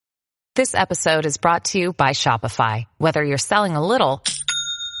This episode is brought to you by Shopify. Whether you're selling a little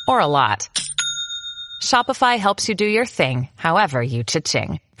or a lot, Shopify helps you do your thing, however you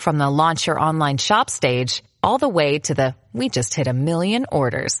cha-ching. From the launch your online shop stage, all the way to the we just hit 1 million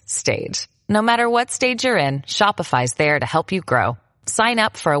orders stage. No matter what stage you're in, Shopify's there to help you grow. Sign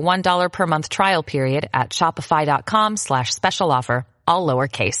up for a $1 per month trial period at shopify.com/special offer, all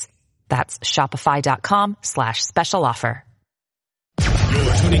lowercase. That's shopify.com/special offer.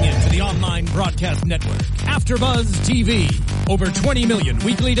 You're tuning in to the online broadcast network, AfterBuzz TV. Over 20 million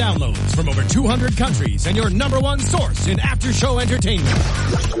weekly downloads from over 200 countries and your number one source in after-show entertainment.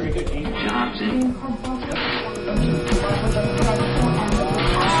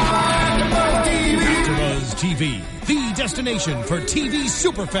 AfterBuzz TV, the destination for TV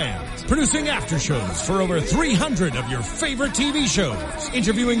superfans. Producing aftershows for over 300 of your favorite TV shows.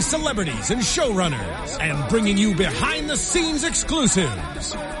 Interviewing celebrities and showrunners. And bringing you behind-the-scenes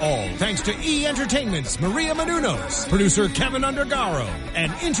exclusives. All thanks to E! Entertainment's Maria Menounos, producer Kevin Undergaro,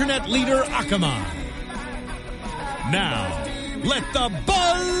 and internet leader Akamai. Now, let the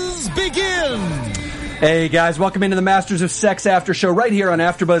buzz begin! Hey guys, welcome into the Masters of Sex After Show right here on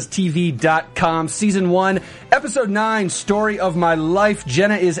AfterBuzzTV.com. Season 1, Episode 9, Story of My Life.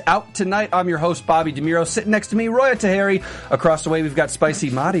 Jenna is out tonight. I'm your host, Bobby DeMiro. Sitting next to me, Roya Taheri. Across the way, we've got Spicy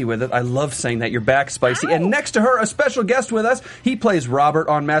Mahdi with it. I love saying that. You're back, Spicy. Ow. And next to her, a special guest with us. He plays Robert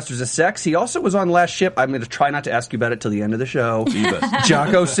on Masters of Sex. He also was on Last Ship. I'm going to try not to ask you about it till the end of the show.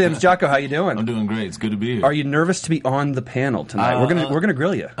 Jocko Sims. Jocko, how you doing? I'm doing great. It's good to be here. Are you nervous to be on the panel tonight? We're gonna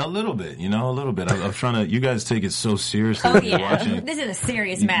grill you. A little bit, a little bit. I'm trying to. You guys take it so seriously. Oh, yeah. Watching. This is a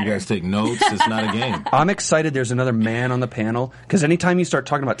serious matter. You guys take notes. It's not a game. I'm excited there's another man on the panel, because anytime you start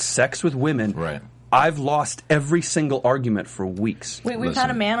talking about sex with women, right. I've lost every single argument for weeks. Wait, we've had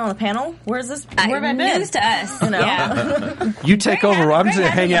a man on the panel? Where's this? Where have I been? News to us. Yeah. You take over. I'm just going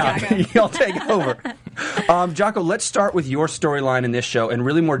to hang out. Jocko. Y'all take over. Jocko, let's start with your storyline in this show, and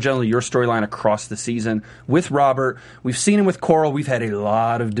really more generally your storyline across the season with Robert. We've seen him with Coral. We've had a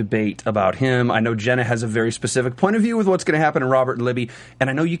lot of debate about him. I know Jenna has a very specific point of view with what's going to happen in Robert and Libby, and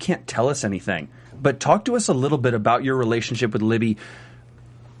I know you can't tell us anything, but talk to us a little bit about your relationship with Libby.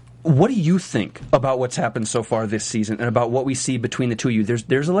 What do you think about what's happened so far this season and about what we see between the two of you?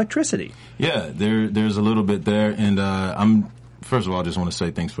 There's electricity. Yeah, there's a little bit there, and first of all, I just want to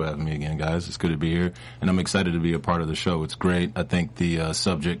say thanks for having me again, guys. It's good to be here, and I'm excited to be a part of the show. It's great. I think the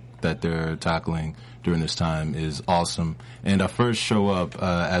subject that they're tackling during this time is awesome. And I first show up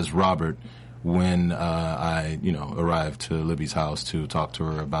as Robert when I arrived to Libby's house to talk to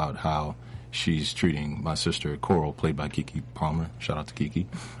her about how she's treating my sister Coral, played by Keke Palmer. Shout out to Keke.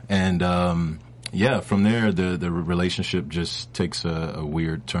 And from there, the relationship just takes a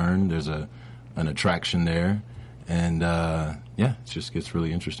weird turn. There's an attraction there, and it just gets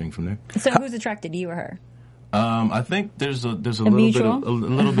really interesting from there. So who's attracted, you or her? I think there's a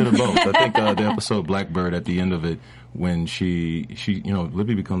little bit of both. I think the episode Blackbird, at the end of it, when she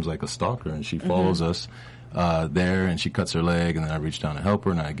Libby becomes like a stalker and she follows us there, and she cuts her leg, and then I reach down to help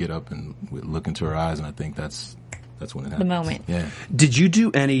her, and I get up and look into her eyes, and I think that's when it happens. The moment. Yeah. Did you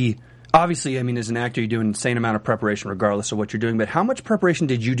do any? Obviously, I mean, as an actor, you do an insane amount of preparation regardless of what you're doing, but how much preparation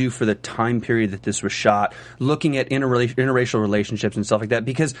did you do for the time period that this was shot, looking at interracial relationships and stuff like that?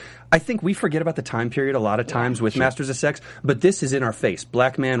 Because I think we forget about the time period a lot of times with Masters of Sex, but this is in our face.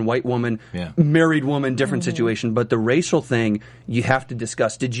 Black man, white woman, married woman, different situation, but the racial thing you have to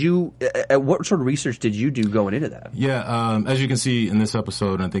discuss. Did you, what sort of research did you do going into that? Yeah, as you can see in this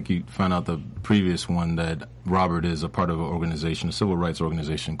episode, and I think you found out the previous one, that Robert is a part of an organization, a civil rights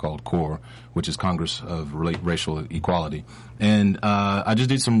organization called CORE, which is Congress of Racial Equality. And I just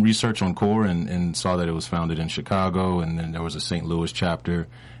did some research on CORE and saw that it was founded in Chicago, and then there was a St. Louis chapter.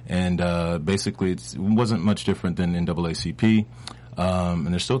 And basically it wasn't much different than NAACP, and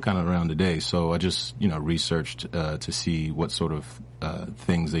they're still kind of around today. So I just researched to see what sort of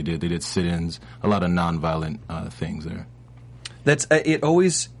things they did. They did sit-ins, a lot of nonviolent things there. It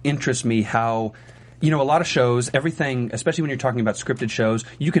always interests me how a lot of shows, everything, especially when you're talking about scripted shows,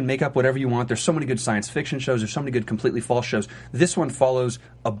 you can make up whatever you want. There's so many good science fiction shows. There's so many good completely false shows. This one follows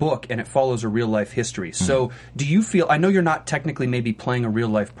a book, and it follows a real-life history. Mm-hmm. So do you feel, I know you're not technically maybe playing a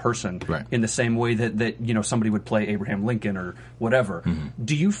real-life person in the same way that somebody would play Abraham Lincoln or whatever. Mm-hmm.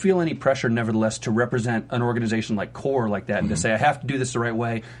 Do you feel any pressure, nevertheless, to represent an organization like CORE like that and to say, I have to do this the right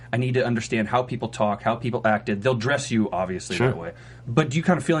way. I need to understand how people talk, how people acted. They'll dress you, obviously, that way. But do you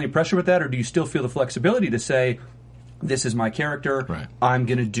kind of feel any pressure with that, or do you still feel the flexibility to say, this is my character, I'm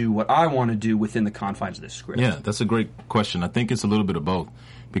going to do what I want to do within the confines of this script? Yeah, that's a great question. I think it's a little bit of both,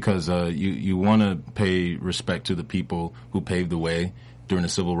 because you want to pay respect to the people who paved the way during the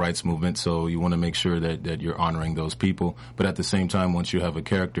civil rights movement, so you want to make sure that you're honoring those people. But at the same time, once you have a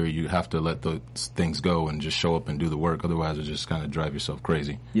character, you have to let those things go and just show up and do the work. Otherwise, it just kind of drive yourself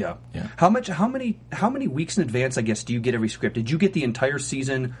crazy. Yeah. Yeah. How many weeks in advance, I guess, do you get every script? Did you get the entire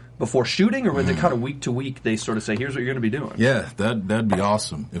season before shooting, or was it kind of week to week? They sort of say, "Here's what you're going to be doing." Yeah, that'd be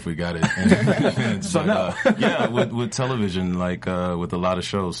awesome if we got it. With television, like with a lot of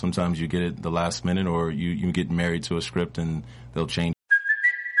shows, sometimes you get it the last minute, or you get married to a script and they'll change.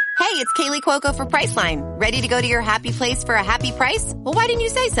 Hey, it's Kaylee Cuoco for Priceline. Ready to go to your happy place for a happy price? Well, why didn't you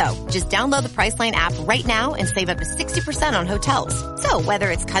say so? Just download the Priceline app right now and save up to 60% on hotels. So whether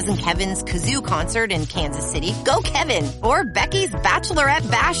it's Cousin Kevin's Kazoo Concert in Kansas City, go Kevin, or Becky's Bachelorette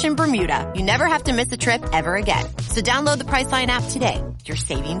Bash in Bermuda, you never have to miss a trip ever again. So download the Priceline app today. Your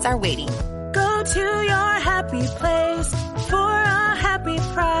savings are waiting. Go to your happy place for a happy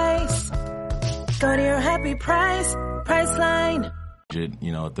price. Go to your happy price, Priceline.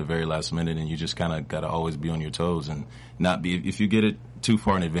 At the very last minute, and you just kind of got to always be on your toes and not be, if you get it too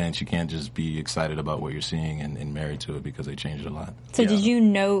far in advance, you can't just be excited about what you're seeing and married to it, because they changed it a lot. So did you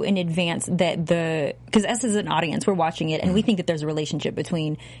know in advance that because us as an audience, we're watching it and we think that there's a relationship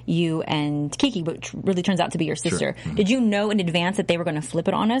between you and Kiki, which really turns out to be your sister. Sure. Did you know in advance that they were going to flip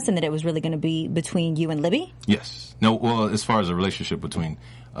it on us and that it was really going to be between you and Libby? Yes. No, well, as far as a relationship between...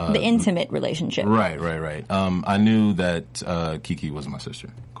 the intimate relationship. Right. I knew that Kiki was my sister.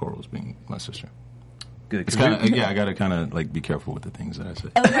 Coral was being my sister. Good. It's kind of, I got to kind of be careful with the things that I say.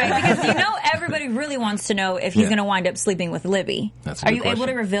 Okay, because everybody really wants to know if he's going to wind up sleeping with Libby. That's a good question. Able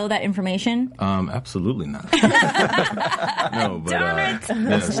to reveal that information? Absolutely not. No, but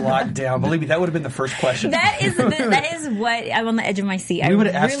that's locked down. Believe me, that would have been the first question. That is what I'm on the edge of my seat. We would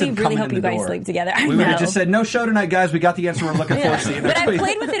have asked him really coming hope in you the guys door. sleep together. We would have just said, "No show tonight, guys. We got the answer we're looking for." See you next But week. I've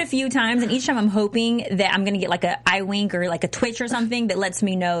played with it a few times, and each time I'm hoping that I'm going to get like a eye wink or like a twitch or something that lets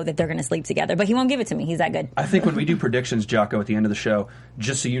me know that they're going to sleep together. But he won't give it to me. He's that good. I think when we do predictions, Jocko, at the end of the show,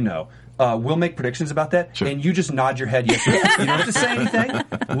 just so you know, we'll make predictions about that, sure. and you just nod your head yes or no. You don't have to say anything.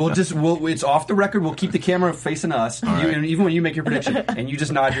 It's off the record. We'll keep the camera facing us, and even when you make your prediction, and you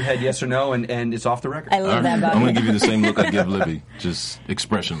just nod your head yes or no, and it's off the record. I love that about I'm going to give you the same look I give Libby, just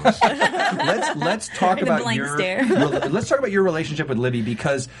expressionless. Let's talk about blank stare. Let's talk about your relationship with Libby,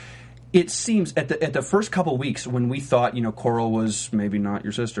 because it seems at the first couple weeks when we thought, Coral was maybe not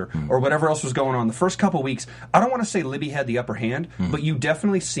your sister or whatever else was going on, the first couple weeks, I don't want to say Libby had the upper hand, but you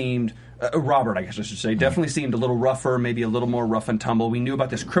definitely seemed, Robert, I guess I should say, definitely seemed a little rougher, maybe a little more rough and tumble. We knew about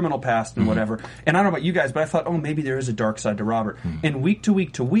this criminal past and whatever. And I don't know about you guys, but I thought, maybe there is a dark side to Robert. And week to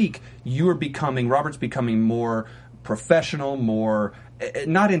week to week, Robert's becoming more professional, more,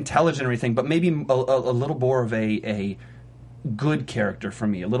 not intelligent or anything, but maybe a little more of a good character for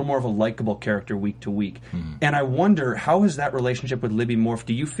me, a little more of a likable character week to week. And I wonder, how has that relationship with Libby morphed?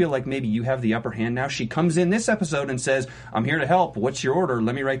 Do you feel like maybe you have the upper hand now? She comes in this episode and says, "I'm here to help. What's your order?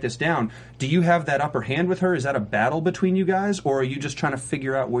 Let me write this down." Do you have that upper hand with her? Is that a battle between you guys, or are you just trying to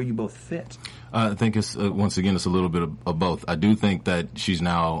figure out where you both fit? I think it's, once again, it's a little bit of both. I do think that she's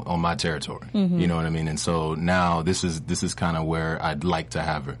now on my territory. You know what I mean? And so now this is kind of where I'd like to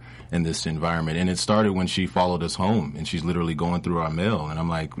have her in this environment. And it started when she followed us home, and she's literally going through our mail. And I'm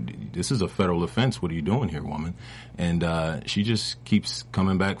like, this is a federal offense. What are you doing here, woman? And she just keeps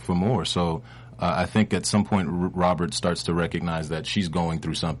coming back for more. So I think at some point Robert starts to recognize that she's going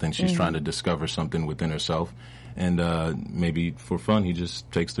through something. She's trying to discover something within herself. And maybe for fun, he just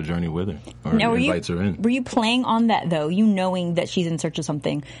takes the journey with her or invites her in. Were you playing on that, though, you knowing that she's in search of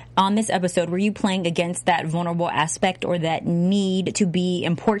something? On this episode, were you playing against that vulnerable aspect or that need to be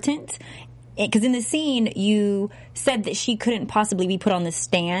important? Because in the scene, you said that she couldn't possibly be put on the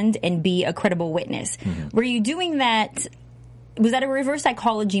stand and be a credible witness. Were you doing that? Was that a reverse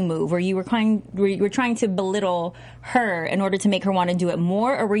psychology move where you were trying to belittle her in order to make her want to do it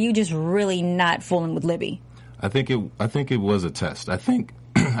more, or were you just really not fooling with Libby? I think it was a test. I think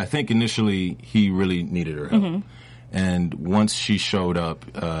initially he really needed her help, and once she showed up,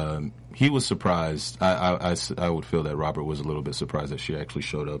 he was surprised. I would feel that Robert was a little bit surprised that she actually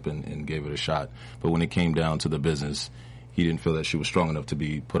showed up and gave it a shot. But when it came down to the business, he didn't feel that she was strong enough to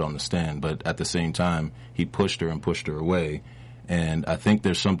be put on the stand. But at the same time, he pushed her away. And I think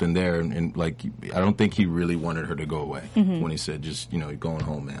there's something there, and I don't think he really wanted her to go away when he said, "Just you're going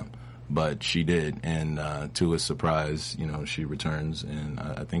home, ma'am." But she did, and to his surprise, she returns, and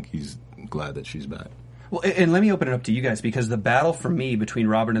I think he's glad that she's back. Well, and let me open it up to you guys, because the battle for me between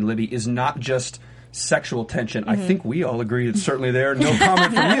Robert and Libby is not just sexual tension. I think we all agree it's certainly there. No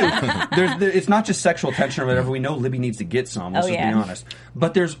comment from you. It's not just sexual tension or whatever. We know Libby needs to get some, let's just be honest.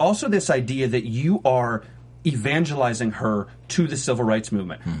 But there's also this idea that you are evangelizing her to the civil rights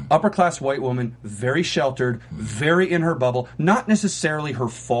movement. Upper-class white woman, very sheltered, very in her bubble. Not necessarily her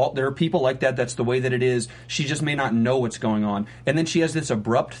fault. There are people like that. That's the way that it is. She just may not know what's going on. And then she has this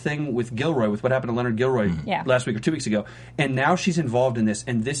abrupt thing with Gilroy, with what happened to Leonard Gilroy last week or 2 weeks ago. And now she's involved in this.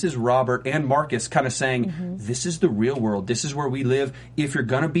 And this is Robert and Marcus kind of saying, this is the real world. This is where we live. If you're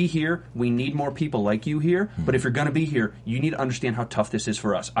going to be here, we need more people like you here. But if you're going to be here, you need to understand how tough this is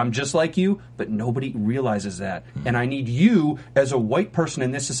for us. I'm just like you, but nobody realizes that. And I need you, as a white person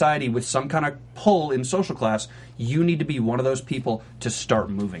in this society with some kind of pull in social class, you need to be one of those people to start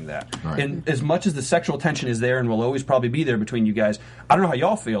moving that. Right. And as much as the sexual tension is there and will always probably be there between you guys, I don't know how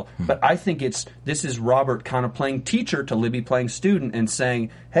y'all feel, but I think this is Robert kind of playing teacher to Libby playing student and saying,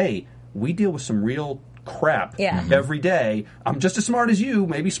 hey, we deal with some real crap every day. I'm just as smart as you,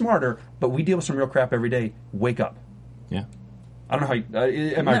 maybe smarter, but we deal with some real crap every day. Wake up. Yeah. I don't know how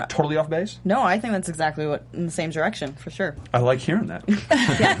am I totally off base? No, I think that's exactly what in the same direction, for sure. I like hearing that.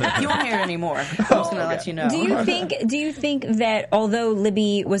 You won't hear it anymore. I'm just going to let you know. Do you think that although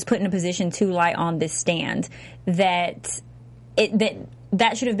Libby was put in a position to lie on this stand, that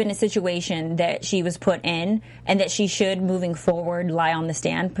should have been a situation that she was put in, and that she should, moving forward, lie on the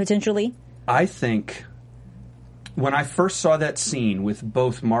stand potentially? I think when I first saw that scene with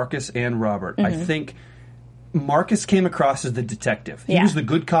both Marcus and Robert, I think Marcus came across as the detective. He was the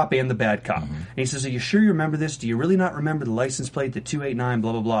good cop and the bad cop. And he says, are you sure you remember this? Do you really not remember the license plate, the 289,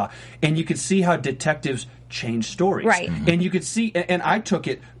 blah, blah, blah? And you could see how detectives change stories. Right. And you could see, and I took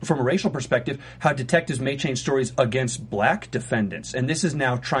it from a racial perspective, how detectives may change stories against black defendants. And this is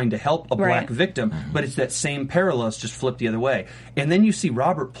now trying to help a black victim, but it's that same parallel, it's just flipped the other way. And then you see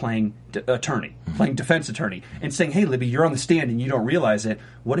Robert playing playing defense attorney, and saying, hey, Libby, you're on the stand and you don't realize it.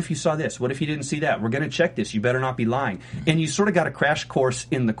 What if you saw this? What if you didn't see that? We're going to check this. You better not be lying. And you sort of got a crash course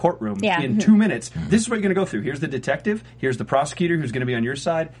in the courtroom in 2 minutes. This is what you're going to go through. Here's the detective. Here's the prosecutor who's going to be on your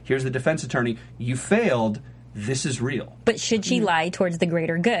side. Here's the defense attorney. You failed. This is real. But should she lie towards the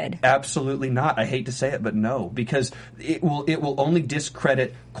greater good? Absolutely not. I hate to say it, but no, because it will only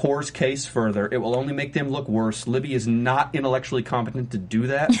discredit Core's case further. It will only make them look worse. Libby is not intellectually competent to do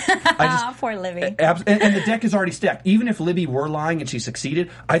that. Poor Libby. And the deck is already stacked. Even if Libby were lying and she succeeded,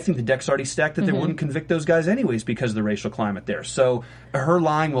 I think the deck's already stacked that they wouldn't convict those guys anyways because of the racial climate there. So her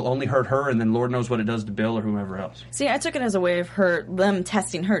lying will only hurt her, and then Lord knows what it does to Bill or whomever else. See, I took it as a way of them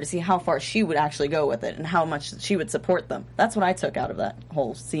testing her to see how far she would actually go with it and how much she would support them. That's what I took out of that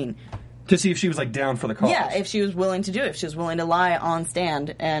whole scene. To see if she was like down for the cause. Yeah, if she was willing to do it, if she was willing to lie on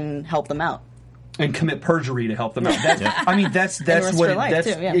stand and help them out. And commit perjury to help them out. I mean, that's what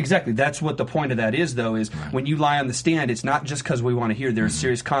exactly. That's what the point of that is, though. Is when you lie on the stand, it's not just because we want to hear. There are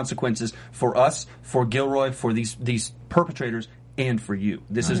serious consequences for us, for Gilroy, for these perpetrators, and for you.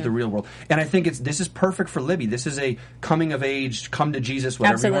 This is the real world. And I think this is perfect for Libby. This is a coming of age, come to Jesus,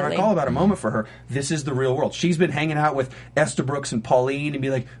 whatever you want to call about, a moment for her. This is the real world. She's been hanging out with Esther Brooks and Pauline and be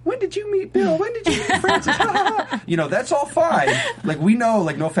like, when did you meet Bill? When did you meet Francis? You know, that's all fine. Like, we know,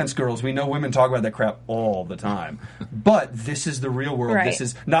 like, no offense, girls, we know women talk about that crap all the time. But this is the real world. Right. This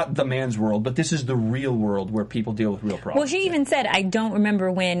is not the man's world, but this is the real world where people deal with real problems. Well, she even said, I don't remember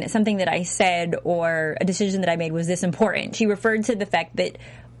when something that I said or a decision that I made was this important. She referred to the fact that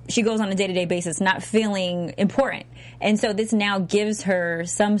she goes on a day-to-day basis not feeling important. And so this now gives her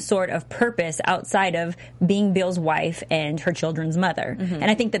some sort of purpose outside of being Bill's wife and her children's mother. And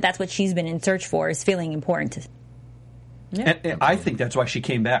I think that that's what she's been in search for, is feeling important. Yeah. And I think that's why she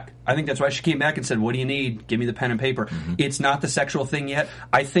came back. I think that's why she came back and said, what do you need? Give me the pen and paper. It's not the sexual thing yet.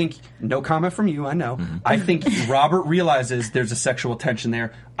 I think, no comment from you, I know. I think Robert realizes there's a sexual tension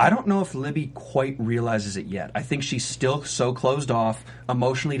there. I don't know if Libby quite realizes it yet. I think she's still so closed off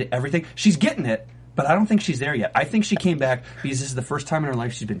emotionally to everything. She's getting it, but I don't think she's there yet. I think she came back because this is the first time in her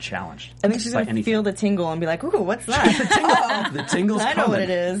life she's been challenged. I think she's going to feel the tingle and be like, ooh, what's that? The tingle's I know what it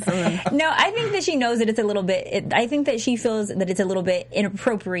is. No, I think that she knows that it's a little bit, I think that she feels that it's a little bit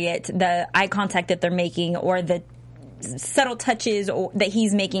inappropriate, the eye contact that they're making or the subtle touches that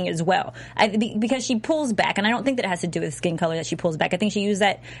he's making as well. Because she pulls back, and I don't think that it has to do with skin color that she pulls back. I think she used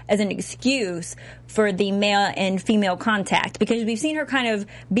that as an excuse for the male and female contact, because we've seen her kind of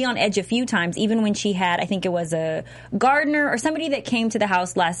be on edge a few times, even when she had, I think it was a gardener or somebody that came to the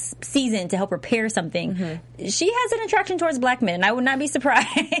house last season to help repair something. She has an attraction towards black men, and I would not be surprised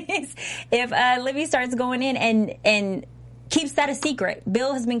if Libby starts going in and keeps that a secret.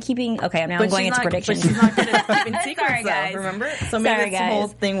 Bill has been keeping. Okay, now I'm going into predictions. But she's not good at keeping secrets, Sorry, guys. though, remember? So maybe this whole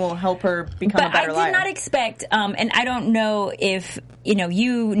thing will help her become a better liar. But I did not expect, and I don't know if, you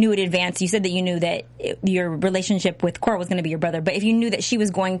knew in advance, you said that you knew that your relationship with Cora was going to be your brother, but if you knew that she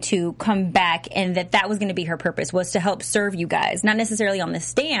was going to come back and that was going to be her purpose, was to help serve you guys, not necessarily on the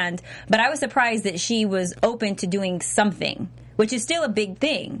stand, but I was surprised that she was open to doing something, which is still a big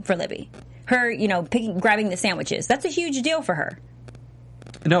thing for Libby. Her, grabbing the sandwiches. That's a huge deal for her.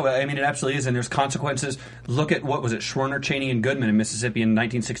 No, I mean, it absolutely is, and there's consequences. Look at, what was it, Schwerner, Cheney, and Goodman in Mississippi in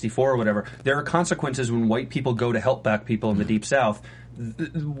 1964 or whatever. There are consequences when white people go to help black people in the Deep South.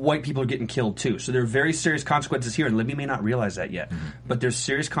 White people are getting killed, too. So there are very serious consequences here, and Libby may not realize that yet. But there's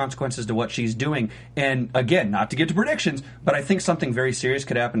serious consequences to what she's doing. And, again, not to get to predictions, but I think something very serious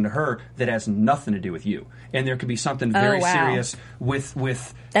could happen to her that has nothing to do with you. And there could be something very serious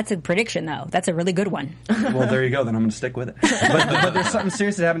with... That's a prediction, though. That's a really good one. Well, there you go. Then I'm going to stick with it. But there's something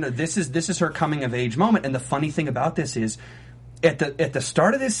serious that happened. This is her coming-of-age moment. And the funny thing about this is, at the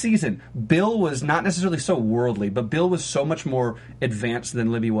start of this season, Bill was not necessarily so worldly, but Bill was so much more advanced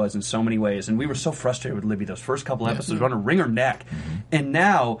than Libby was in so many ways. And we were so frustrated with Libby those first couple episodes, on a wring her neck. And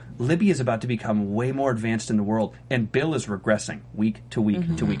now Libby is about to become way more advanced in the world, and Bill is regressing week to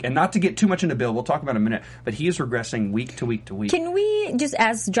week to week. And not to get too much into Bill, we'll talk about it in a minute, but he is regressing week to week to week. Can we just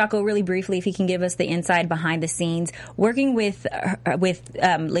ask Jocko really briefly if he can give us the inside behind the scenes, working with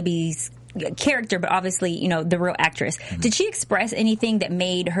Libby's character, but obviously, the real actress. Did she express anything that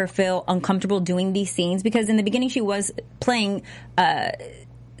made her feel uncomfortable doing these scenes? Because in the beginning she was playing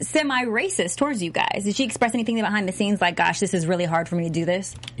semi-racist towards you guys. Did she express anything behind the scenes like, gosh, this is really hard for me to do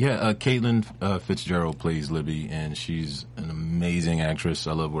this? Yeah, Caitlin Fitzgerald plays Libby, and she's an amazing actress.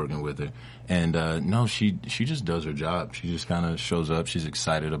 I love working with her. And no, she just does her job. She just kind of shows up. She's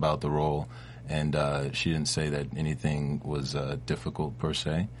excited about the role, and she didn't say that anything was difficult per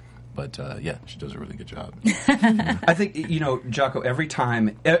se. But, yeah, she does a really good job. I think, Jocko, every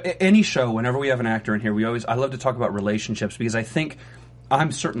time, any show, whenever we have an actor in here, I love to talk about relationships, because I think,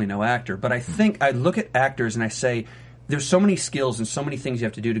 I'm certainly no actor, but I think I look at actors and I say, there's so many skills and so many things you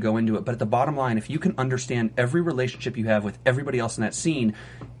have to do to go into it, but at the bottom line, if you can understand every relationship you have with everybody else in that scene,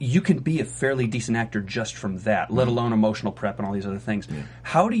 you can be a fairly decent actor just from that, let alone emotional prep and all these other things. Yeah.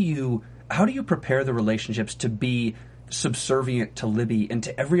 How do you prepare the relationships to be subservient to Libby and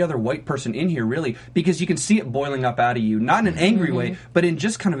to every other white person in here, really, because you can see it boiling up out of you, not in an angry way, but in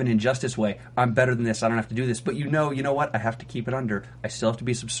just kind of an injustice way. I'm better than this, I don't have to do this, but you know what, I have to keep it under. I still have to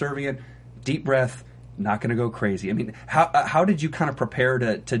be subservient, deep breath, not going to go crazy. I mean, how did you kind of prepare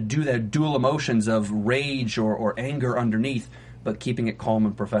to do that dual emotions of rage or anger underneath, but keeping it calm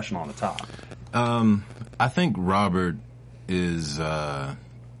and professional on the top? I think Robert is,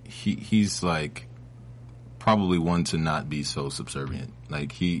 he's like, probably one to not be so subservient.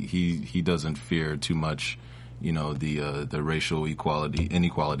 Like he doesn't fear too much, the racial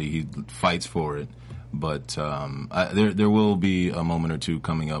inequality. He fights for it, but there will be a moment or two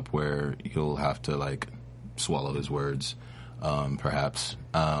coming up where he'll have to swallow his words, perhaps,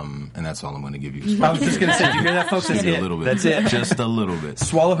 and that's all I'm going to give you. I was just going to say, do you hear that, folks? That's it. A little bit. That's it. Just a little bit.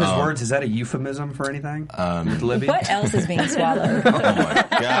 Swallow his words. Is that a euphemism for anything? With Libby? What else is being swallowed? Oh my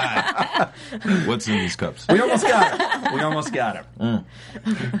God! What's in these cups? We almost got it.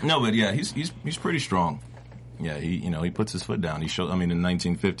 No, but yeah, he's pretty strong. Yeah, he puts his foot down. In the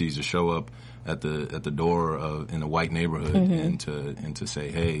 1950s, to show up at the door in a white neighborhood and to say,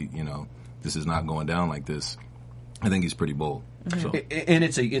 hey, this is not going down like this. I think he's pretty bold. So. And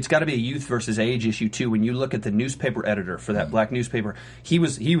it's got to be a youth versus age issue too. When you look at the newspaper editor for that black newspaper, he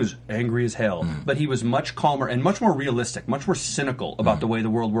was angry as hell, but he was much calmer and much more realistic, much more cynical about the way the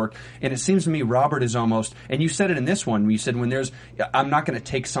world worked. And it seems to me Robert is almost, and you said it in this one, you said I'm not going to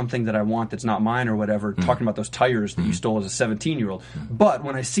take something that I want that's not mine or whatever, talking about those tires that you stole as a 17-year-old. But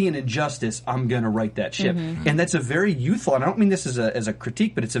when I see an injustice, I'm going to right that ship. And that's a very youthful, and I don't mean this as a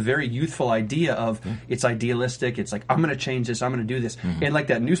critique, but it's a very youthful idea of it's idealistic. It's like, I'm going to change this, I'm going to do this. And like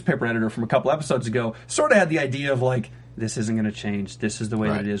that newspaper editor from a couple episodes ago sort of had the idea of this isn't going to change. This is the way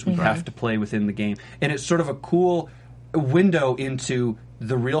that it is. We have to play within the game. And it's sort of a cool window into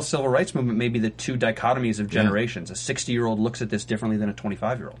the real civil rights movement, maybe the two dichotomies of generations. A 60-year-old looks at this differently than a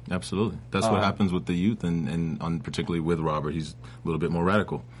 25-year-old. Absolutely. That's what happens with the youth, and particularly with Robert. He's a little bit more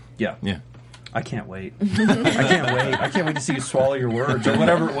radical. Yeah. Yeah. I can't wait. I can't wait to see you swallow your words or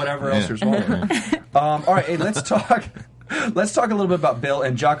whatever else you're swallowing. All right, hey, let's talk a little bit about Bill.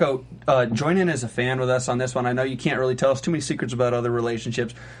 And Jocko, join in as a fan with us on this one. I know you can't really tell us too many secrets about other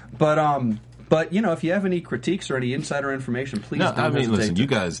relationships, but But, if you have any critiques or any insider information, please don't hesitate. Listen, you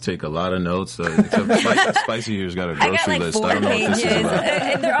guys take a lot of notes. Except Spicy here's got a grocery list. 4 I don't know pages. what this is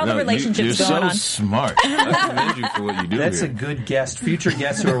about. They're all the relationships you're going on. so smart. I commend you for what you do That's here. a good guest. Future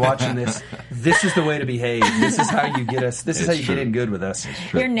guests who are watching this, this is the way to behave. This is how you get us. This is how you get in good with us.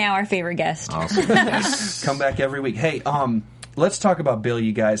 You're now our favorite guest. Awesome. Yes. Come back every week. Hey, let's talk about Bill,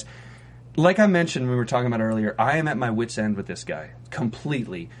 you guys. Like I mentioned when we were talking about earlier, I am at my wit's end with this guy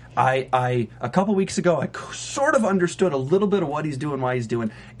completely. I a couple weeks ago, I sort of understood a little bit of what he's doing, why he's doing,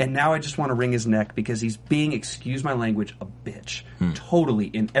 and now I just want to wring his neck because he's being, excuse my language, a bitch. Totally,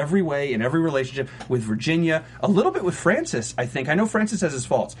 in every way, in every relationship with Virginia, a little bit with Francis, I think. I know Francis has his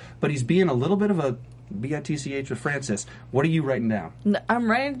faults, but he's being a little bit of a bitch with Francis. What are you writing down? I'm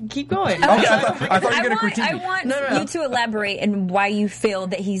writing. Keep going. Okay, I thought you were going to critique I me. want you to elaborate and why you feel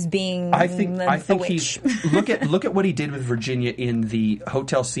that he's being I think a witch. he's look at what he did with Virginia in the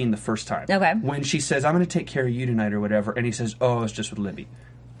hotel scene the first time. Okay. When she says, "I'm going to take care of you tonight" or whatever, and he says, "Oh, it's just with Libby."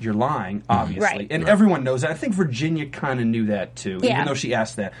 You're lying, obviously, Right. and everyone knows that. I think Virginia kind of knew that too, Yeah. even though she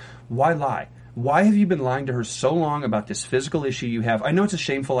asked that. Why lie? Why have you been lying to her so long about this physical issue you have? I know it's a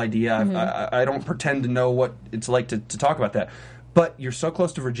shameful idea. I don't pretend to know what it's like to talk about that. But you're so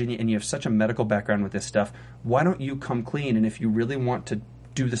close to Virginia and you have such a medical background with this stuff. Why don't you come clean? And if you really want to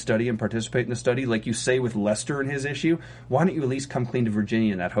do the study and participate in the study, like you say with Lester and his issue, why don't you at least come clean to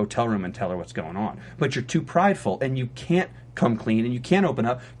Virginia in that hotel room and tell her what's going on? But you're too prideful and you can't come clean and you can't open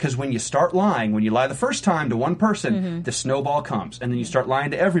up because when you start lying, when you lie the first time to one person, the snowball comes and then you start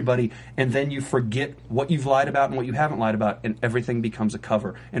lying to everybody and then you forget what you've lied about and what you haven't lied about and everything becomes a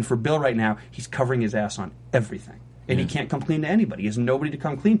cover. And for Bill right now, he's covering his ass on everything. And he can't come clean to anybody. He has nobody to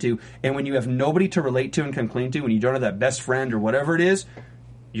come clean to. And when you have nobody to relate to and come clean to, when you don't have that best friend or whatever it is,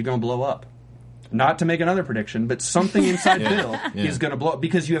 you're going to blow up. Not to make another prediction, but something inside Bill is going to blow up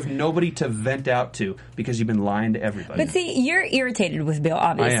because you have nobody to vent out to because you've been lying to everybody. But see, you're irritated with Bill,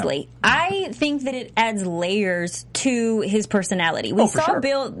 obviously. I think that it adds layers to his personality. We saw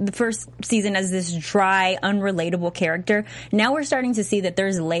Bill the first season as this dry, unrelatable character. Now we're starting to see that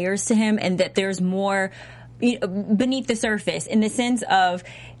there's layers to him and that there's more beneath the surface in the sense of,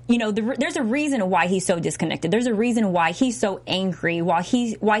 there's a reason why he's so disconnected. There's a reason why he's so angry. Why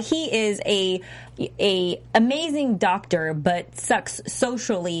he is a amazing doctor, but sucks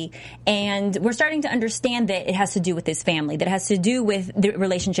socially. And we're starting to understand that it has to do with his family. That it has to do with the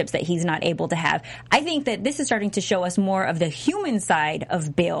relationships that he's not able to have. I think that this is starting to show us more of the human side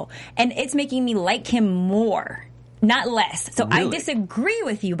of Bill, and it's making me like him more. Not less. So Really? I disagree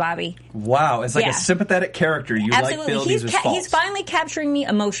with you, Bobby. Wow, it's like a sympathetic character. You Absolutely. like Bill, these are false. He's finally capturing me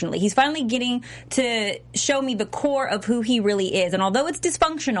emotionally. He's finally getting to show me the core of who he really is. And although it's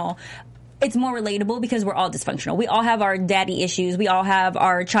dysfunctional, it's more relatable because we're all dysfunctional. We all have our daddy issues. We all have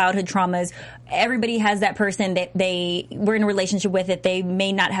our childhood traumas. Everybody has that person that we're in a relationship with that they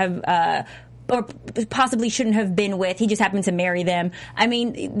may not have or possibly shouldn't have been with. He just happened to marry them. I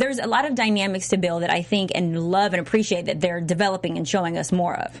mean, there's a lot of dynamics to Bill that I think and love and appreciate that they're developing and showing us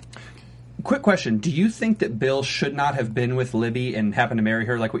more of. Quick question. Do you think that Bill should not have been with Libby and happened to marry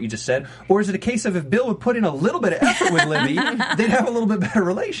her like what you just said? Or is it a case of if Bill would put in a little bit of effort with Libby, they'd have a little bit better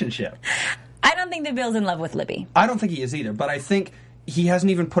relationship? I don't think that Bill's in love with Libby. I don't think he is either, but I think he hasn't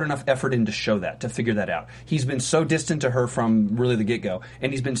even put enough effort in to show that, to figure that out. He's been so distant to her from really the get-go,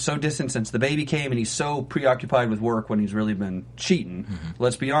 and he's been so distant since the baby came, and he's so preoccupied with work when he's really been cheating.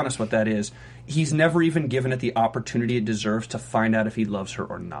 Let's be honest what that is. He's never even given it the opportunity it deserves to find out if he loves her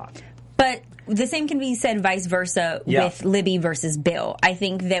or not. But the same can be said vice versa with Libby versus Bill. I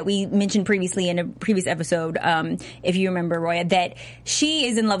think that we mentioned previously in a previous episode, if you remember, Roya, that she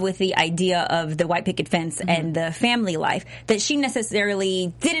is in love with the idea of the white picket fence and the family life. That she didn't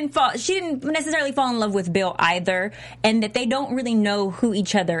necessarily fall in love with Bill either, and that they don't really know who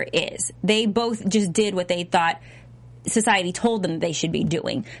each other is. They both just did what they thought society told them they should be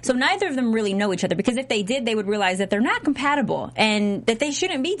doing. So neither of them really know each other, because if they did, they would realize that they're not compatible and that they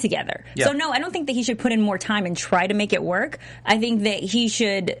shouldn't be together. Yeah. So no, I don't think that he should put in more time and try to make it work. I think that he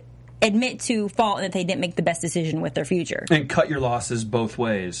should admit to fault and that they didn't make the best decision with their future. And cut your losses both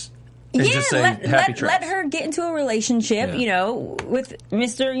ways. And yeah, just say, let her get into a relationship, with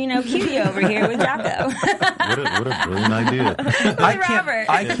Mr. Cutie over here with Jocko. What a brilliant idea!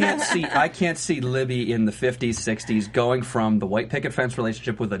 I can't see Libby in the 50s, 60s going from the white picket fence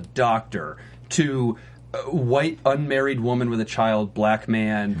relationship with a doctor to white unmarried woman with a child, black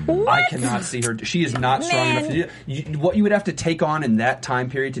man. What? I cannot see her. She is not strong enough to do that. What you would have to take on in that time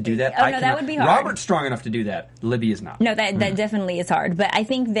period to do that. That would be hard. Robert's strong enough to do that. Libby is not. No, that definitely is hard. But I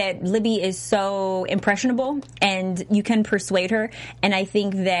think that Libby is so impressionable and you can persuade her. And I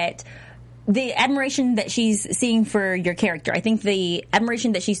think that the admiration that she's seeing for your character. I think the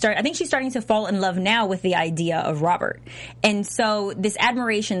admiration that she's starting to fall in love now with the idea of Robert. And so this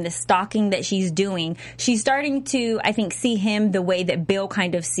admiration, this stalking that she's doing, she's starting to, I think, see him the way that Bill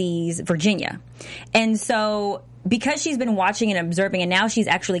kind of sees Virginia. And so because she's been watching and observing, and now she's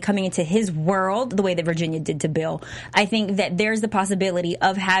actually coming into his world the way that Virginia did to Bill, I think that there's the possibility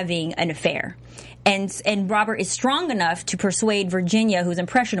of having an affair. And Robert is strong enough to persuade Virginia, who's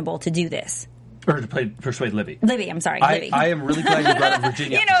impressionable, to do this. Or to persuade Libby. Libby, I'm sorry. Libby. I am really glad you brought up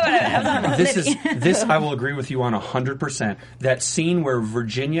Virginia. You know what I'm talking about. This I will agree with you on 100%. That scene where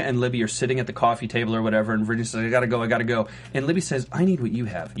Virginia and Libby are sitting at the coffee table or whatever, and Virginia says, I gotta go. And Libby says, I need what you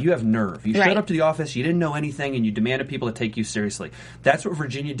have. You have nerve. You showed up to the office, you didn't know anything, and you demanded people to take you seriously. That's what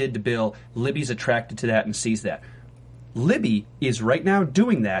Virginia did to Bill. Libby's attracted to that and sees that. Libby is right now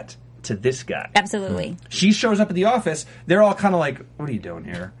doing that to this guy. Absolutely. She shows up at the office, they're all kind of like, what are you doing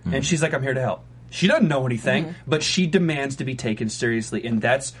here? And she's like, I'm here to help. She doesn't know anything, but she demands to be taken seriously, and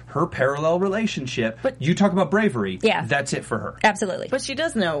that's her parallel relationship. But you talk about bravery. Yeah. That's it for her. Absolutely. But she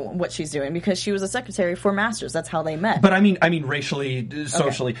does know what she's doing because she was a secretary for Masters. That's how they met. But I mean racially,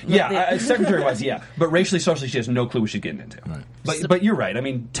 socially. Okay. Yeah, secretary-wise, yeah. But racially, socially, she has no clue what she's getting into. Right. But you're right. I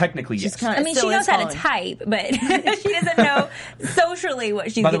mean, technically, yes. She knows how to type, but she doesn't know socially what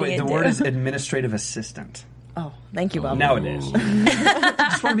she's getting into. By the way, the word is administrative assistant. Oh, thank you, Bob. Nowadays.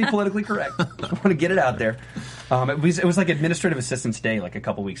 Just want to be politically correct. Just want to get it out there. It was like Administrative Assistance Day like a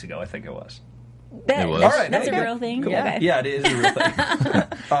couple weeks ago, I think it was. That, It was. that's, All right, that's a okay. real thing. Cool. Okay. Yeah, it is a real thing.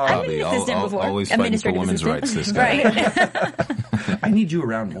 I've been an assistant before. Always fighting for women's rights, this guy. Right. I need you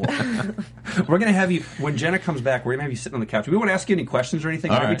around more. We're going to have you, when Jenna comes back, we're going to have you sitting on the couch. We won't ask you any questions or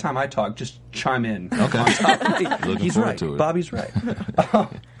anything. Every time I talk, just chime in. Okay. Looking He's forward right. to it. Bobby's right.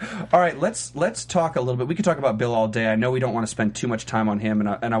 All right, let's talk a little bit. We could talk about Bill all day. I know we don't want to spend too much time on him,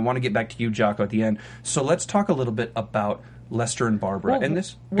 and I want to get back to you, Jocko, at the end. So let's talk a little bit about Lester and Barbara. Well, and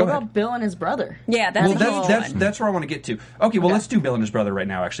this, what about Bill and his brother? Yeah, that's that's where I want to get to. Okay, well, let's do Bill and his brother right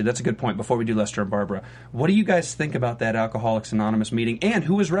now, actually. That's a good point before we do Lester and Barbara. What do you guys think about that Alcoholics Anonymous meeting, and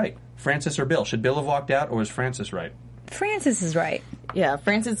who was right, Francis or Bill? Should Bill have walked out, or was Francis right? Francis is right. Yeah,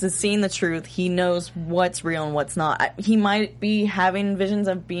 Francis is seeing the truth. He knows what's real and what's not. He might be having visions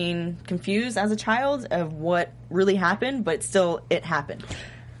of being confused as a child of what really happened, but still, it happened.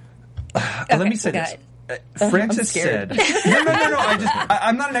 Let me say this. Francis said, no.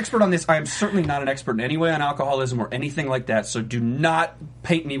 I'm not an expert on this. I am certainly not an expert in any way on alcoholism or anything like that, so do not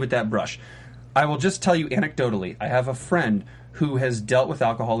paint me with that brush. I will just tell you anecdotally, I have a friend who has dealt with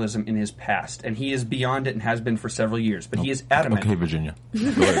alcoholism in his past, and he is beyond it and has been for several years, but he is adamant. Okay, Virginia. He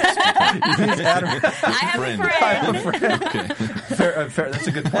is adamant. I have a friend. Okay. Fair, that's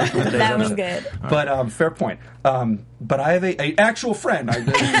a good point. That was good. But fair point. But I have a actual friend,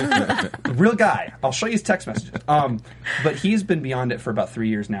 a real guy. I'll show you his text messages. But he's been beyond it for about 3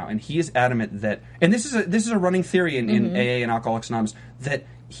 years now, and he is adamant that, and this is a running theory in AA and Alcoholics Anonymous, that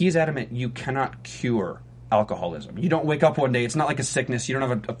he is adamant you cannot cure alcoholism. You don't wake up one day, it's not like a sickness, you don't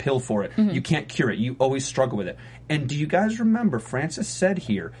have a pill for it. You can't cure it. You always struggle with it. And do you guys remember, Francis said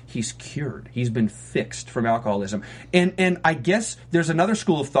here, he's cured. He's been fixed from alcoholism. And I guess there's another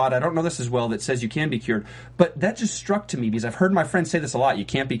school of thought, I don't know this as well, that says you can be cured. But that just struck to me because I've heard my friends say this a lot. You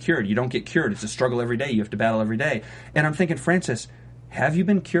can't be cured. You don't get cured. It's a struggle every day. You have to battle every day. And I'm thinking, Francis, have you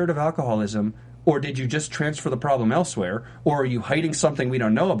been cured of alcoholism? Or did you just transfer the problem elsewhere? Or are you hiding something we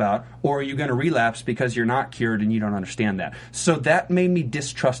don't know about? Or are you going to relapse because you're not cured and you don't understand that? So that made me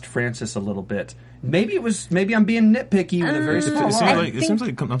distrust Francis a little bit. Maybe I'm being nitpicky with a very small It seems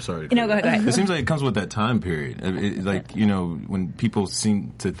like I'm sorry. No, go ahead. It seems like it comes with that time period. When people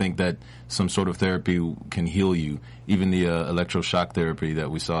seem to think that some sort of therapy can heal you, even the electroshock therapy that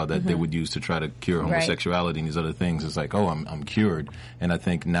we saw that they would use to try to cure homosexuality and these other things, it's like, oh, I'm cured. And I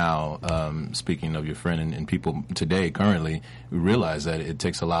think now, speaking of your friend and people today, currently, we realize that it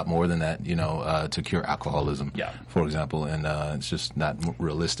takes a lot more than that, to cure alcoholism, for example, and it's just not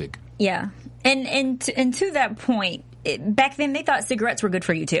realistic. Yeah. And to that point, back then they thought cigarettes were good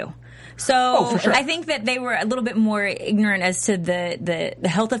for you too. So for sure. I think that they were a little bit more ignorant as to the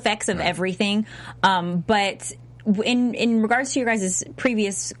health effects of everything. But in regards to your guys'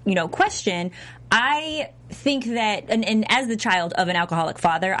 previous, question, I think that, and as the child of an alcoholic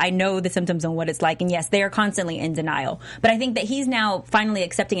father, I know the symptoms and what it's like, and yes, they are constantly in denial. But I think that he's now finally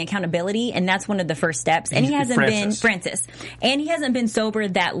accepting accountability, and that's one of the first steps. And he hasn't been Francis, and he hasn't been sober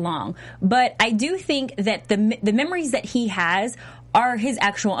that long. But I do think that the memories that he has are his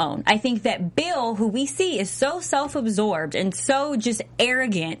actual own. I think that Bill, who we see is so self-absorbed and so just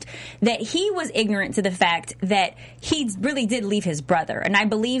arrogant, that he was ignorant to the fact that he really did leave his brother. And I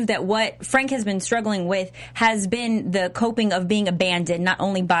believe that what Frank has been struggling with has been the coping of being abandoned, not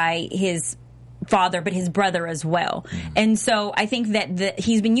only by his father, but his brother as well. And so I think that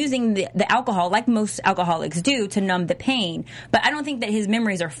he's been using the alcohol, like most alcoholics do, to numb the pain. But I don't think that his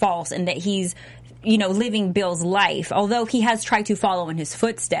memories are false and that he's living Bill's life. Although he has tried to follow in his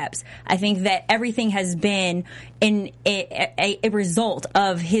footsteps, I think that everything has been a result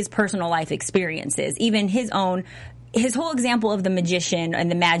of his personal life experiences. Even his whole example of the magician and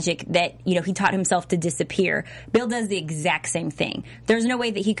the magic that, he taught himself to disappear. Bill does the exact same thing. There's no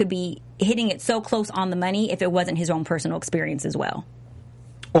way that he could be hitting it so close on the money if it wasn't his own personal experience as well.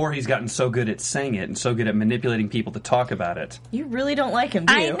 Or he's gotten so good at saying it and so good at manipulating people to talk about it. You really don't like him,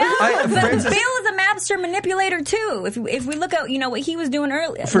 do you? I know, but Bill is a master manipulator too. If we look at what he was doing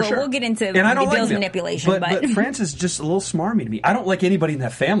earlier, For sure. We'll get into and I don't Bill's like manipulation. But Francis is just a little smarmy to me. I don't like anybody in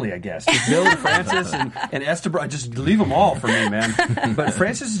that family, I guess. Just Bill and Francis and Esther, just leave them all for me, man. But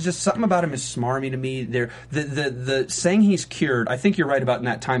Francis is just, something about him is smarmy to me. The saying he's cured, I think you're right about in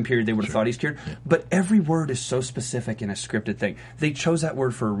that time period they would have thought he's cured. Yeah. But every word is so specific in a scripted thing. They chose that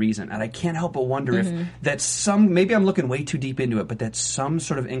word for a reason, and I can't help but wonder if that's maybe I'm looking way too deep into it, but that's some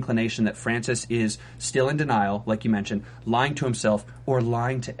sort of inclination that Francis is still in denial, like you mentioned, lying to himself or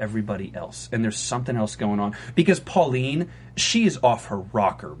lying to everybody else. And there's something else going on. Because Pauline, she is off her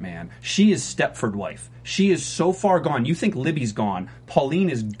rocker, man. She is Stepford wife. She is so far gone. You think Libby's gone. Pauline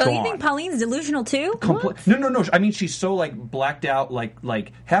is gone. Oh, you think Pauline's delusional too? No. I mean, she's so blacked out,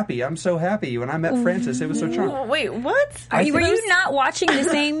 happy. I'm so happy. When I met Francis, it was so charming. Wait, what? Were you not watching the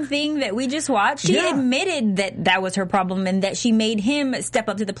same thing that we just watched? She admitted that was her problem and that she made him step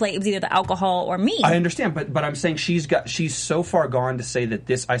up to the plate. It was either the alcohol or me. I understand, but I'm saying she's so far gone to say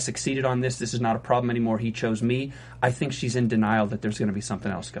that I succeeded on this. This is not a problem anymore. He chose me. I think she's in denial that there's going to be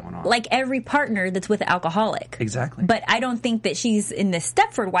something else going on. Like every partner that's with an alcoholic. Exactly. But I don't think that she's in the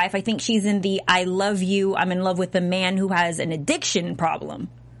Stepford wife. I think she's in the I love you, I'm in love with the man who has an addiction problem.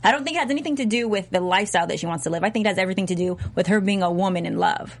 I don't think it has anything to do with the lifestyle that she wants to live. I think it has everything to do with her being a woman in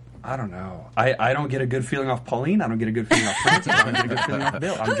love. I don't know. I don't get a good feeling off Pauline. I don't get a good feeling off Francis. I don't get a good feeling off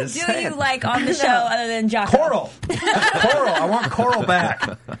Bill. Who do you like on the show other than Jocko? Coral. I want Coral back.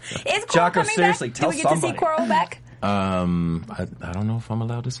 Is Coral Jocko, coming seriously, back? tell Do we get somebody. to see Coral back? I don't know if I'm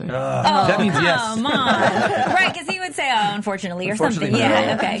allowed to say that. That means yes. Come on. Right, because he would say, unfortunately, or something. No.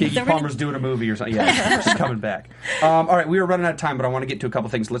 Yeah, okay. Kiki Palmer's doing a movie or something. Yeah, she's coming back. All right, we were running out of time, but I want to get to a couple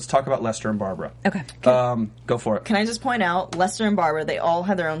things. Let's talk about Lester and Barbara. Okay. Go for it. Can I just point out, Lester and Barbara, they all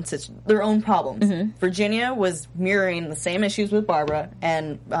had their own problems. Virginia was mirroring the same issues with Barbara,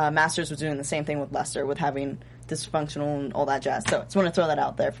 and Masters was doing the same thing with Lester, with having dysfunctional and all that jazz. So I just want to throw that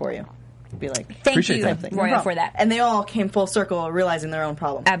out there for you. Be like, thank you, Roya, for that. And they all came full circle, realizing their own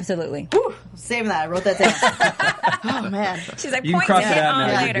problem. Absolutely. Whew, saving that. I wrote that down. Oh, man. She's like, you can cross it out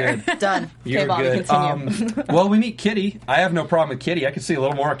now. later. You're good. Done. You're Bobby, good. continue. Well, we meet Kitty. I have no problem with Kitty. I can see a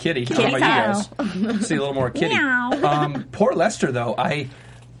little more of Kitty. I don't know about you guys. See a little more of Kitty. Poor Lester, though. I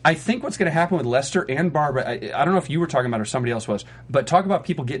think what's going to happen with Lester and Barbara, I don't know if you were talking about it or somebody else was, but talk about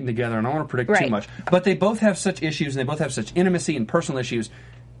people getting together, and I don't want to predict too much. But they both have such issues, and they both have such intimacy and personal issues.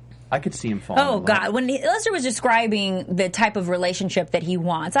 I could see him falling. Oh, God. When Lester was describing the type of relationship that he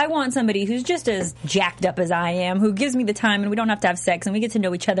wants, I want somebody who's just as jacked up as I am, who gives me the time and we don't have to have sex and we get to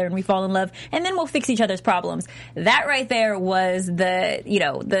know each other and we fall in love and then we'll fix each other's problems. That right there was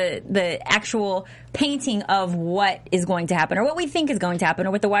the actual painting of what is going to happen or what we think is going to happen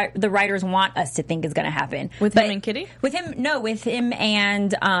or what the writers want us to think is going to happen. With him and Kitty? With him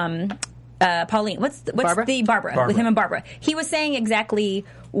and Pauline. What's Barbara? Barbara? With him and Barbara. He was saying exactly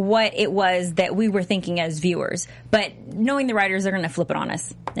what it was that we were thinking as viewers. But knowing the writers, they're going to flip it on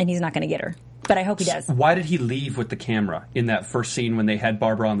us, and he's not going to get her. But I hope he does. Why did he leave with the camera in that first scene when they had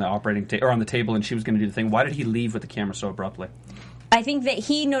Barbara on the on the table and she was going to do the thing? Why did he leave with the camera so abruptly? I think that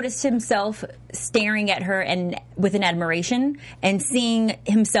he noticed himself staring at her and with an admiration and seeing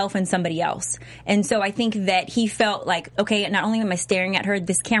himself in somebody else. And so I think that he felt like, okay, not only am I staring at her,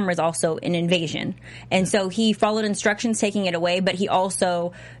 this camera is also an invasion. And so he followed instructions, taking it away, but he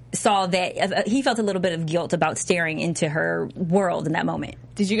also saw that he felt a little bit of guilt about staring into her world in that moment.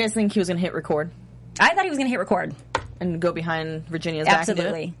 Did you guys think he was going to hit record? I thought he was going to hit record. And go behind Virginia's back?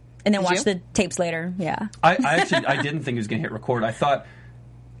 Absolutely. And then watch the tapes later, yeah. I actually didn't think he was going to hit record. I thought,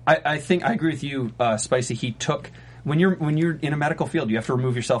 I think I agree with you, Spicy. He took, when you're in a medical field, you have to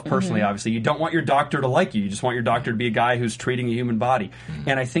remove yourself personally, obviously. You don't want your doctor to like you. You just want your doctor to be a guy who's treating a human body.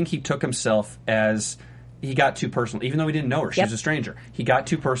 And I think he took himself as he got too personal. Even though we didn't know her, she was a stranger. He got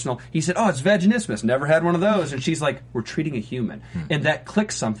too personal. He said, "Oh, it's vaginismus. Never had one of those." And she's like, "We're treating a human." And that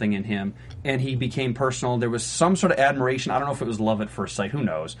clicked something in him, and he became personal. There was some sort of admiration. I don't know if it was love at first sight. Who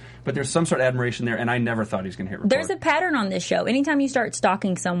knows? But there's some sort of admiration there, and I never thought he was going to hit record. There's a pattern on this show. Anytime you start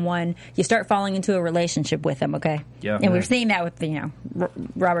stalking someone, you start falling into a relationship with them, okay? Yeah. And we're seeing that with,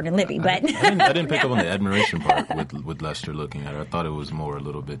 Robert and Libby. But I didn't pick up on the admiration part with Lester looking at her. I thought it was more a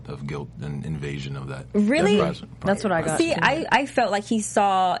little bit of guilt and invasion of that. Really? That's what I got. See, I felt like he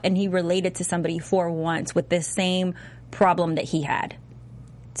saw and he related to somebody for once with the same problem that he had.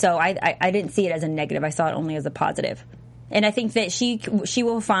 So I didn't see it as a negative. I saw it only as a positive. And I think that she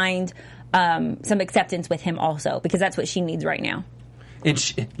will find some acceptance with him also, because that's what she needs right now.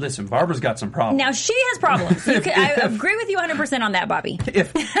 And listen, Barbara's got some problems. Now she has problems. I agree with you 100% on that, Bobby.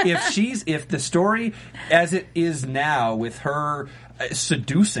 If the story as it is now with her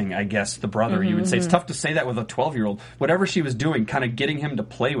seducing, I guess, the brother, you would say, it's tough to say that with a 12-year-old. Whatever she was doing, kind of getting him to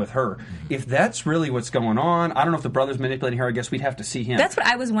play with her. If that's really what's going on, I don't know if the brother's manipulating her. I guess we'd have to see him. That's what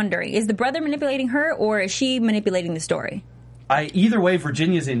I was wondering. Is the brother manipulating her, or is she manipulating the story? Either way,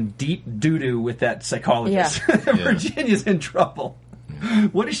 Virginia's in deep doo-doo with that psychologist. Yeah. Virginia's in trouble.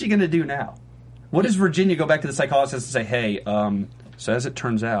 What is she going to do now? What does Virginia go back to the psychologist and say, hey, so as it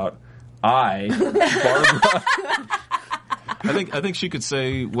turns out, Barbara... I think she could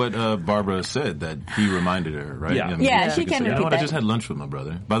say what Barbara said, that he reminded her, right? Yeah. I mean, Yeah, she could can say, you know repeat what, that. I just had lunch with my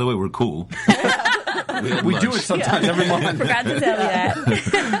brother. By the way, we're cool. We do it sometimes every month. Forgot to tell you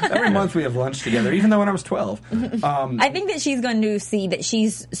that. Every month we have lunch together, even though when I was 12. I think that she's going to see that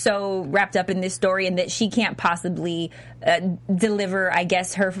she's so wrapped up in this story and that she can't possibly deliver, I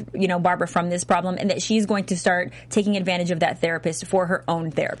guess, her, Barbara from this problem, and that she's going to start taking advantage of that therapist for her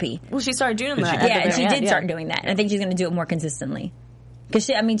own therapy. Well, she started doing that. Yeah, and she did start doing that. And I think she's going to do it more consistently. Because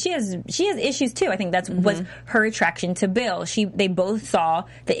she has issues too. I think that's was her attraction to Bill. They both saw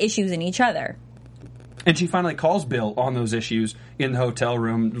the issues in each other. And she finally calls Bill on those issues in the hotel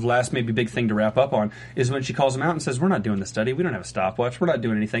room. The last maybe big thing to wrap up on is when she calls him out and says, we're not doing the study. We don't have a stopwatch. We're not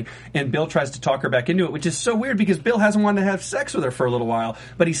doing anything. And Bill tries to talk her back into it, which is so weird because Bill hasn't wanted to have sex with her for a little while,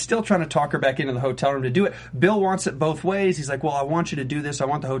 but he's still trying to talk her back into the hotel room to do it. Bill wants it both ways. He's like, well, I want you to do this. I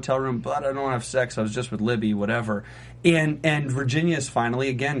want the hotel room, but I don't want to have sex. I was just with Libby, whatever. And Virginia is finally,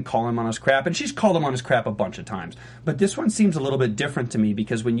 again, calling him on his crap. And she's called him on his crap a bunch of times. But this one seems a little bit different to me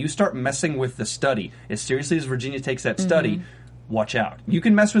because when you start messing with the study, as seriously as Virginia takes that study, watch out. You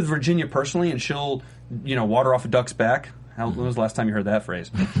can mess with Virginia personally and she'll, water off a duck's back. When was the last time you heard that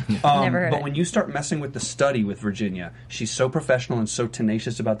phrase? Never heard but it. when you start messing with the study with Virginia, she's so professional and so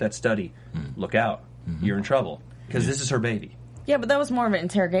tenacious about that study. Look out. You're in trouble. Because this is her baby. Yeah, but that was more of an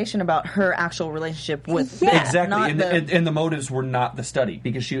interrogation about her actual relationship with Bill. Exactly, not and the motives were not the study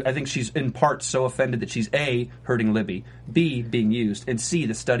because I think she's in part so offended that she's A, hurting Libby, B, being used, and C,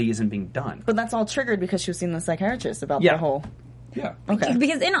 the study isn't being done. But that's all triggered because she was seeing the psychiatrist about Yeah. the whole... Yeah. Okay.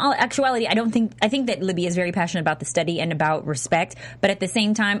 Because in all actuality, I think that Libby is very passionate about the study and about respect. But at the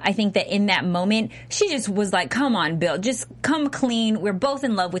same time, I think that in that moment, she just was like, come on, Bill, just come clean. We're both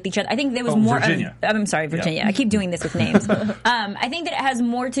in love with each other. I think there was more Virginia. I'm sorry, Virginia. Yeah. I keep doing this with names. I think that it has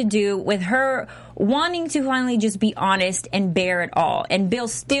more to do with her wanting to finally just be honest and bear it all. And Bill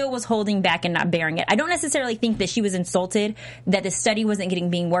still was holding back and not bearing it. I don't necessarily think that she was insulted that the study wasn't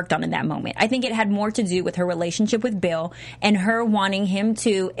being worked on in that moment. I think it had more to do with her relationship with Bill and her wanting him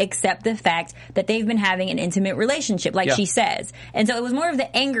to accept the fact that they've been having an intimate relationship, like she says. And so it was more of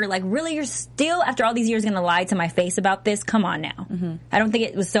the anger, like, really, you're still, after all these years, going to lie to my face about this? Come on now. I don't think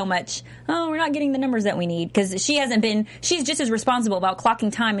it was so much, we're not getting the numbers that we need, because she's just as responsible about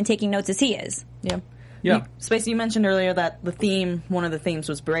clocking time and taking notes as he is. Yeah. Spacey, you mentioned earlier that one of the themes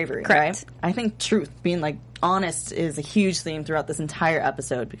was bravery, Correct. right? I think truth, being honest, is a huge theme throughout this entire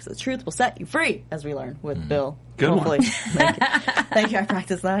episode because the truth will set you free, as we learned with Bill. Good one. Hopefully. Thank you. I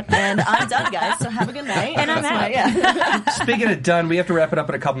practiced that. And I'm done, guys, so have a good night. And I'm out. Speaking of done, we have to wrap it up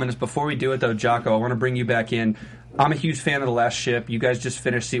in a couple minutes. Before we do it, though, Jocko, I want to bring you back in. I'm a huge fan of The Last Ship. You guys just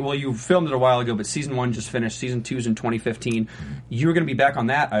finished... you filmed it a while ago, but Season 1 just finished. Season 2's in 2015. You're going to be back on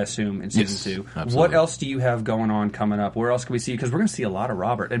that, I assume, in Season 2. Absolutely. What else do you have going on coming up? Where else can we see you? Because we're going to see a lot of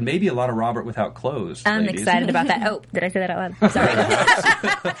Robert, and maybe a lot of Robert without clothes. I'm ladies. excited about that. Oh, did I say that out loud? Sorry.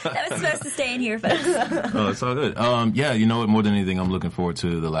 That was supposed to stay in here, folks. Oh, it's all good. Yeah, you know what? More than anything, I'm looking forward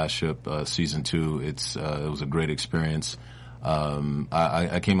to The Last Ship Season 2. It was a great experience.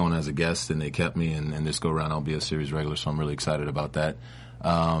 I came on as a guest and they kept me, and this go around I'll be a series regular, so I'm really excited about that.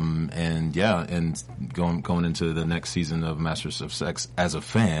 And going into the next season of Masters of Sex as a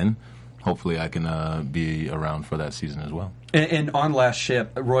fan, hopefully I can be around for that season as well. And on Last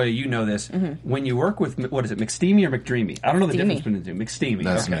Ship, Roya, you know this. When you work with, what is it, McSteamy or McDreamy? I don't know the difference between the two. McSteamy.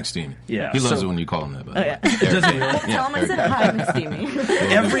 That's okay. McSteamy. Yeah. He loves it when you call him that. By the way. Does he really? Tell him I said hi, Miss Steamy.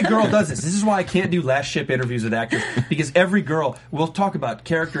 Every girl does this. This is why I can't do Last Ship interviews with actors, because every girl will talk about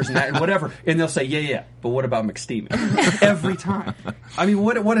characters and that and whatever, and they'll say, yeah, but what about McSteamy? Every time. I mean,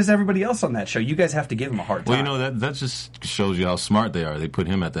 what is everybody else on that show? You guys have to give him a hard time. Well, you know, that just shows you how smart they are. They put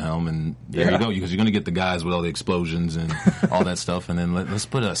him at the helm, and there you go, because you're going to get the guys with all the explosions and all that stuff, and then let's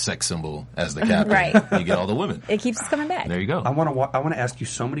put a sex symbol as the captain. Right. You get all the women. It keeps us coming back. There you go. I want to ask you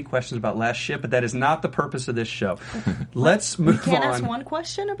so many questions about Last Ship, but that is not the purpose of this show. Let's move Can't on. ask one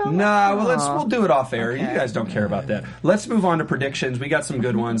question about Nah, well, we'll do it off air. You guys don't care about that. Let's move on to predictions. We got some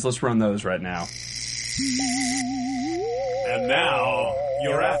good ones. Let's run those right now. And now,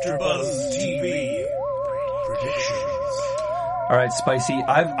 your AfterBuzz TV predictions. All right, Spicy.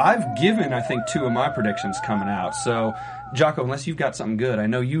 I've given, I think, 2 of my predictions coming out. So, Jocko, unless you've got something good, I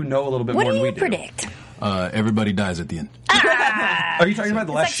know you know a little bit What more do than we you do. predict? Everybody dies at the end. Are you talking about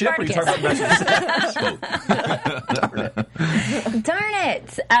the Last Ship, or are you talking about Darn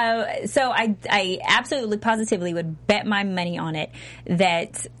it! So I absolutely, positively would bet my money on it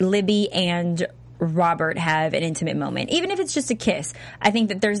that Libby and Robert have an intimate moment, even if it's just a kiss. I think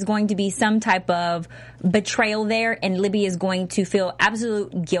that there's going to be some type of betrayal there, and Libby is going to feel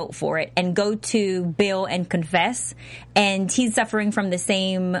absolute guilt for it and go to Bill and confess. And he's suffering from the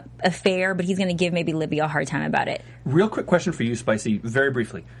same affair, but he's going to give maybe Libby a hard time about it. Real quick question for you, Spicy, very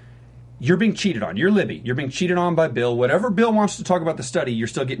briefly. You're being cheated on. You're Libby. You're being cheated on by Bill. Whatever Bill wants to talk about the study, you're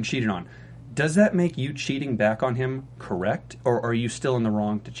still getting cheated on. Does that make you cheating back on him correct, or are you still in the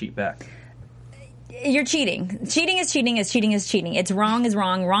wrong to cheat back? You're cheating. Cheating is cheating is cheating is cheating. It's wrong is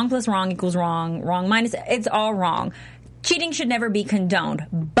wrong. Wrong plus wrong equals wrong. Wrong minus, it's all wrong. Cheating should never be condoned.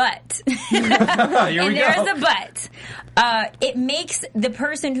 But, Here we and there's go. a but, it makes the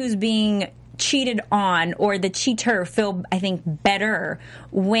person who's being cheated on or the cheater feel, I think, better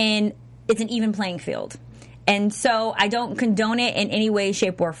when it's an even playing field. And so I don't condone it in any way,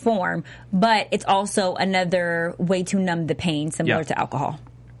 shape, or form, but it's also another way to numb the pain, similar to alcohol.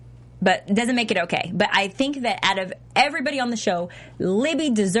 But it doesn't make it okay. But I think that out of everybody on the show,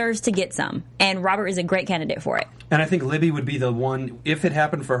 Libby deserves to get some. And Robert is a great candidate for it. And I think Libby would be the one, if it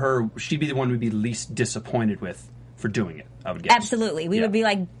happened for her, she'd be the one we'd be least disappointed with for doing it, I would guess. Absolutely. We would be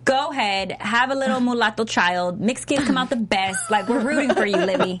like, go ahead, have a little mulatto child. Mixed kids come out the best. Like, we're rooting for you,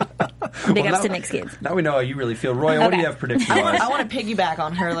 Libby. Big ups to mixed kids. Now we know how you really feel. Roy, what do you have prediction-wise? I want to piggyback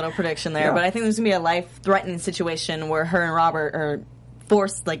on her little prediction there, but I think there's going to be a life-threatening situation where her and Robert are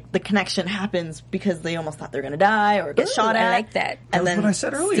forced, like, the connection happens because they almost thought they're going to die or get shot at. I like that. And That's then what I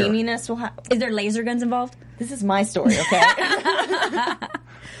said earlier. steaminess will happen. Is there laser guns involved? This is my story, okay?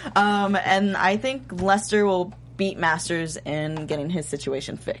 And I think Lester will beat Masters in getting his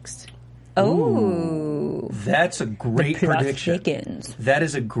situation fixed. Oh. That's a great plot prediction. thickens. That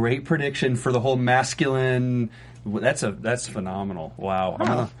is a great prediction for the whole masculine. That's phenomenal. Wow. I'm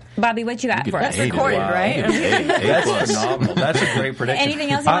gonna, Bobby, what you got for us? That's recorded, right? that's phenomenal. That's a great prediction.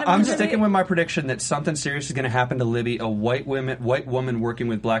 Anything else you want to I'm contribute? sticking with my prediction that something serious is going to happen to Libby, a white woman working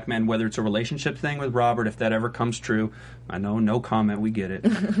with black men, whether it's a relationship thing with Robert, if that ever comes true. I know, no comment, we get it.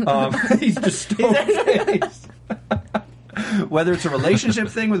 He's just stone-faced. Whether it's a relationship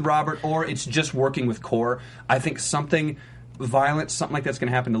thing with Robert or it's just working with Core, I think something violent, something like that's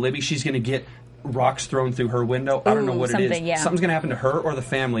going to happen to Libby. She's going to get rocks thrown through her window. I don't know what it is. Yeah. Something's going to happen to her or the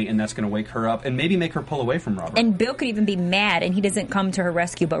family, and that's going to wake her up and maybe make her pull away from Robert. And Bill could even be mad, and he doesn't come to her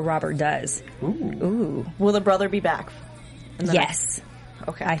rescue, but Robert does. Ooh. Will the brother be back? Yes.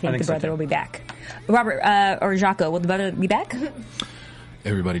 Okay. I think the so, brother too. will be back. Robert, or Jocko, will the brother be back?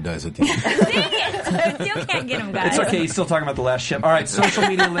 Everybody dies at the end. Dang it! Still can't get him, guys. It's okay. He's still talking about the Last Ship. All right, social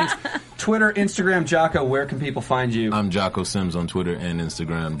media links. Twitter, Instagram, Jocko, where can people find you? I'm Jocko Sims on Twitter and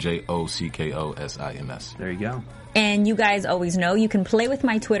Instagram, JOCKOSIMS. There you go. And you guys always know you can play with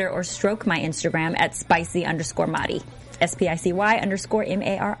my Twitter or stroke my Instagram at spicy_Mari.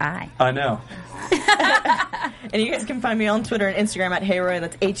 SPICY_MARI. I know. And you guys can find me on Twitter and Instagram at HeyRoya.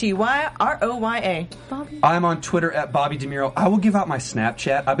 That's HeyRoya. Bobby. I'm on Twitter at Bobby DeMuro. I will give out my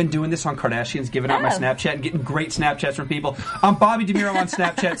Snapchat. I've been doing this on Kardashians, giving out my Snapchat and getting great Snapchats from people. I'm Bobby DeMuro on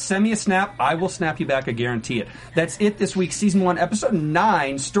Snapchat. Send me a snap. I will snap you back. I guarantee it. That's it this week. Season 1, Episode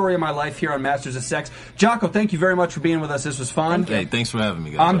 9, Story of My Life here on Masters of Sex. Jocko, thank you very much for being with us. This was fun. Hey, thanks for having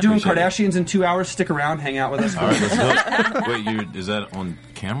me, guys. I'm I doing appreciate it. Kardashians in 2 hours. Stick around. Hang out with us. All right, let's do it. Wait, is that on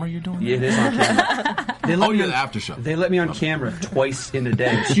camera you're doing? Yeah, it is on camera. They let me yeah, on- the after show. They let me on camera twice in a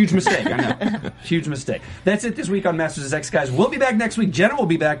day. It's a huge mistake, I know. Huge mistake. That's it this week on Masters of Sex, guys. We'll be back next week. Jenna will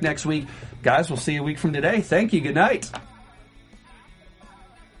be back next week. Guys, we'll see you a week from today. Thank you. Good night.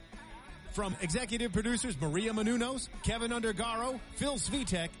 From executive producers Maria Menounos, Kevin Undergaro, Phil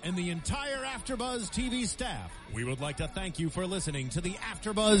Svitek, and the entire AfterBuzz TV staff, we would like to thank you for listening to the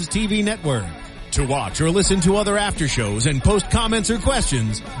AfterBuzz TV network. To watch or listen to other after shows and post comments or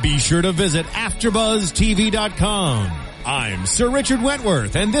questions, be sure to visit AfterBuzzTV.com. I'm Sir Richard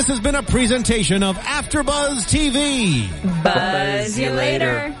Wentworth, and this has been a presentation of AfterBuzz TV. Buzz you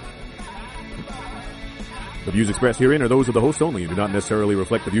later. The views expressed herein are those of the host only and do not necessarily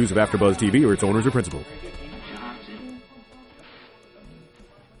reflect the views of AfterBuzz TV or its owners or principals.